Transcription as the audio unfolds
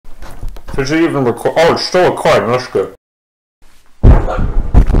Did you even record? Oh, it's still recording. That's good.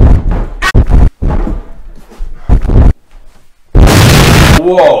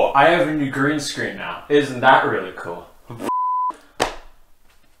 Whoa, I have a new green screen now. Isn't that really cool?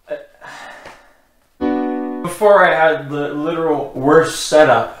 Before I had the literal worst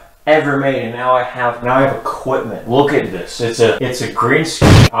setup ever made, and now I have equipment. Look at this. It's a green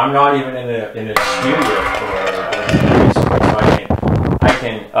screen. I'm not even in a studio so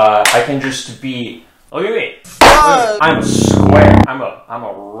I can just be. Look at me. I'm square. I'm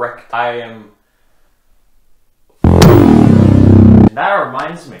a rect. That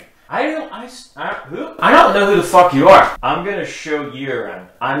reminds me. I don't know who the fuck you are. I'm gonna show you around.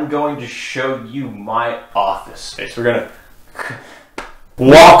 I'm going to show you my office space. We're gonna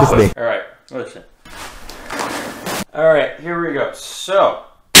walk with me. Alright, listen. Alright, here we go. So,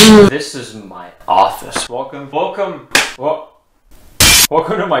 this is my office. Welcome to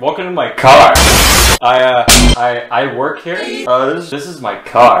my car. I work here. This is my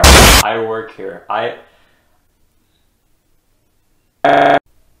car. I work here.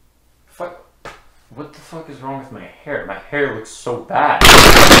 What the fuck is wrong with my hair? My hair looks so bad.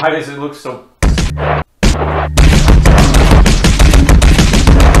 Why does it look so...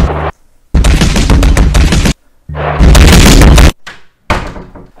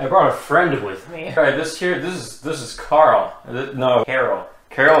 I brought a friend with me. Alright, this is Carl. No, Carol.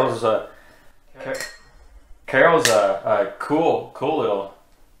 Carol's a cool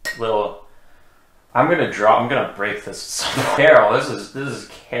little... I'm gonna break this. Carol, this is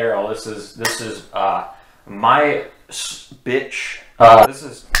Carol. This is my bitch. This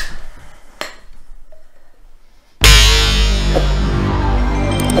is.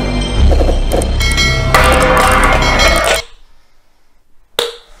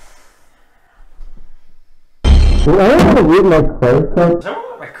 Do I want to read my credit card? Does anyone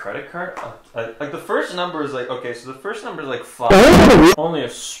want my credit card? Like the first number is like, okay, so the first number is like 5. Only a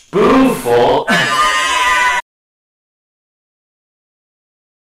spoonful.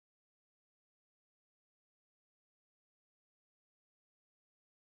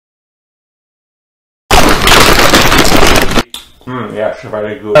 Yeah, should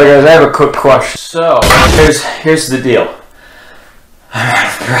probably Google. Alright guys, I have a quick question. So, here's the deal.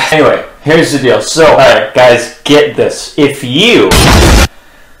 Anyway, here's the deal. So, alright guys, get this. If you...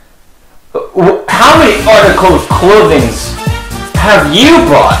 How many articles of clothing have you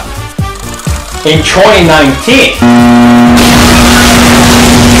bought in 2019?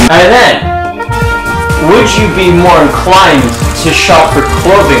 And then, would you be more inclined to shop for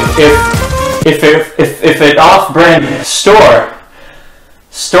clothing if an off-brand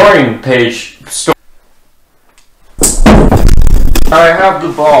storing page... I have the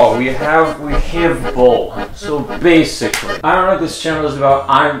ball. We have ball. So basically, I don't know what this channel is about.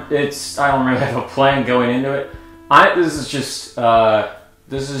 I don't really have a plan going into it.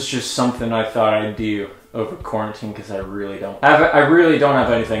 This is just something I thought I'd do over quarantine because I really don't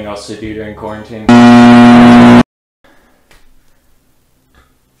have anything else to do during quarantine.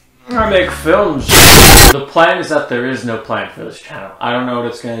 I make films. The plan is that there is no plan for this channel. I don't know what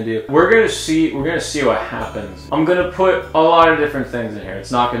it's gonna do. We're gonna see what happens. I'm gonna put a lot of different things in here.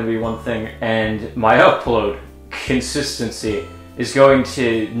 It's not gonna be one thing, and my upload consistency is going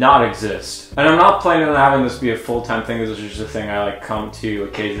to not exist. And I'm not planning on having this be a full-time thing. This is just a thing I like come to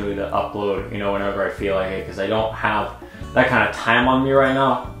occasionally to upload, you know, whenever I feel like it, because I don't have that kind of time on me right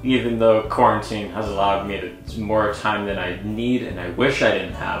now, even though quarantine has allowed me more time than I need and I wish I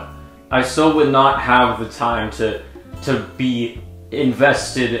didn't have. I still would not have the time to be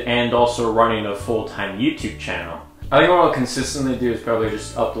invested and also running a full-time YouTube channel. I think what I'll consistently do is probably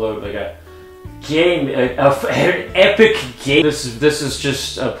just upload like a game, an epic game. This is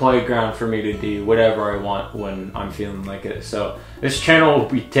just a playground for me to do whatever I want when I'm feeling like it. So this channel will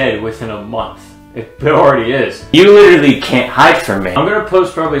be dead within a month. It already is. You literally can't hide from me. I'm gonna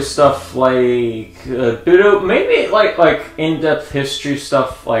post probably stuff like maybe like in-depth history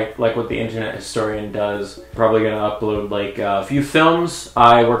stuff, like what the internet historian does. Probably gonna upload like a few films.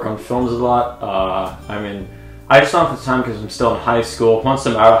 I work on films a lot. I just don't have the time because I'm still in high school. Once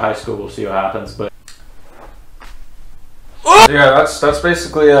I'm out of high school, we'll see what happens. But yeah, that's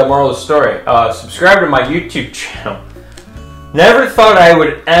basically a moral of the story. Subscribe to my YouTube channel. Never thought I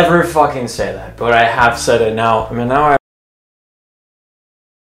would ever fucking say that, but I have said it now. I mean, now I